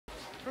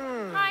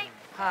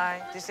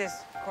Hi, this is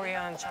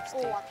Korean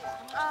chopstick.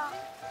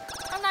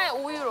 하나에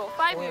 5유로,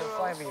 5유로.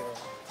 5 euro.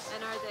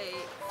 And are they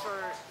for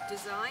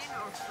design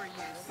or for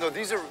use? No,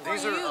 these are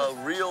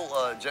real,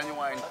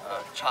 genuine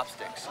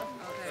chopsticks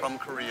from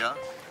Korea.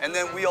 And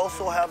then we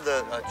also have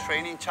the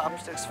training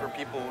chopsticks for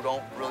people who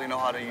don't really know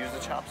how to use the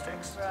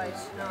chopsticks. Right.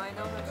 No, I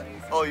know how to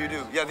use them. Oh, you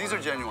do? Yeah, these are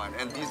genuine.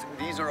 And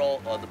these are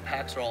all, the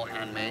packs are all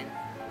handmade.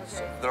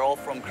 So they're all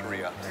from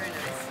Korea. Very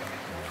nice.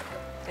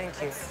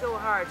 Thank you. It's so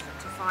hard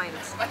to find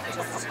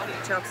just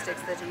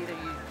chopsticks that either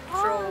you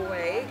throw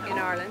away in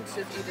Ireland,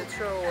 to either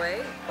throw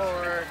away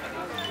or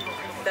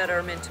that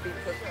are meant to be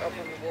put up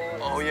on the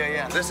wall. Oh,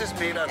 yeah. This is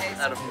made out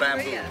of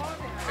bamboo. Korea.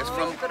 It's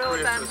from good old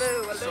Korea.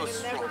 bamboo. Well, So then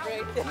you'll never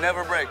break it.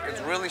 Never break.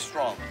 It's really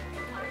strong.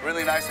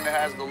 Really nice, and it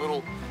has the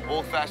little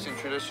old-fashioned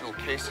traditional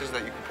cases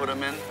that you can put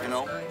them in, you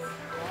know? Nice.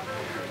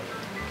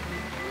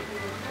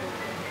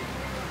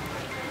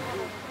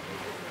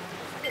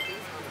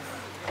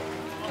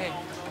 Okay.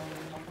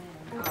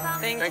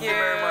 Thank Thank you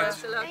very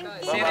much. Good luck,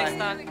 guys. See you next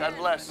Bye-bye. time. God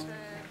bless.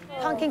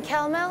 Pumpkin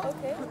caramel?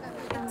 Okay.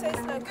 It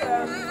tastes like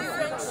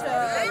French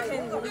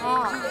candy.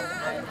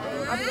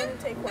 I'm going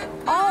to take one.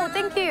 Oh,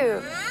 thank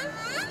you.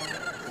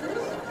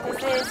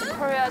 This is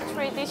Korea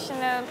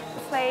traditional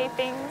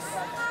playthings.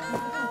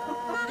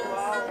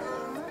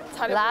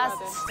 Last.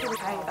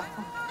 다행이다.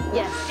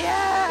 Yes.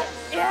 Yeah!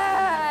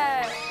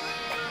 Yeah!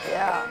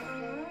 Yeah.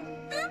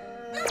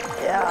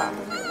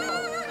 Yeah.